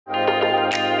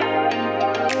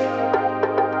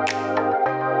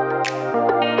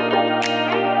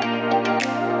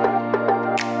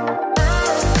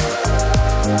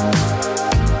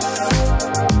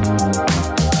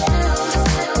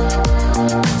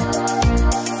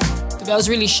I was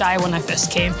really shy when I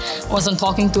first came. I wasn't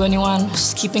talking to anyone,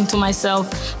 just keeping to myself.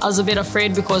 I was a bit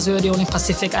afraid because we were the only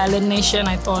Pacific Island nation.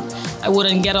 I thought I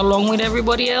wouldn't get along with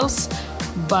everybody else.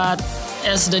 But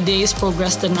as the days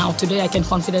progressed and now today, I can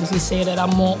confidently say that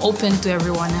I'm more open to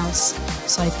everyone else.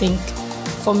 So I think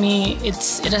for me, it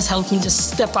has helped me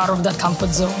just step out of that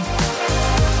comfort zone.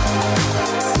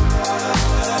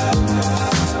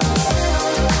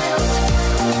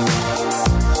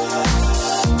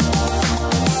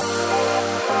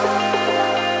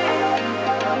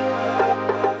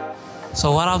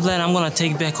 So what I've learned, I'm gonna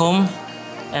take back home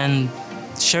and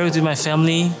share it with my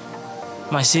family,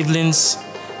 my siblings,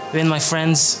 even my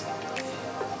friends,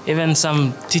 even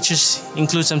some teachers,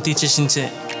 include some teachers into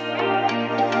it.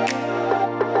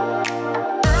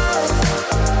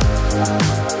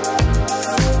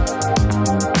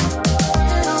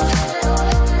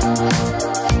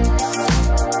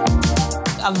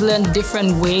 I've learned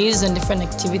different ways and different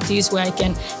activities where I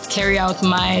can carry out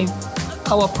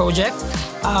our project.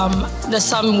 There's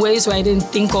some ways where I didn't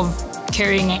think of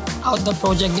carrying out the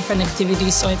project, different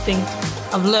activities, so I think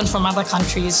I've learned from other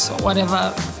countries or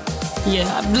whatever. Yeah,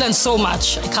 I've learned so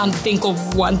much. I can't think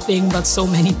of one thing, but so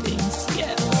many things,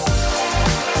 yeah.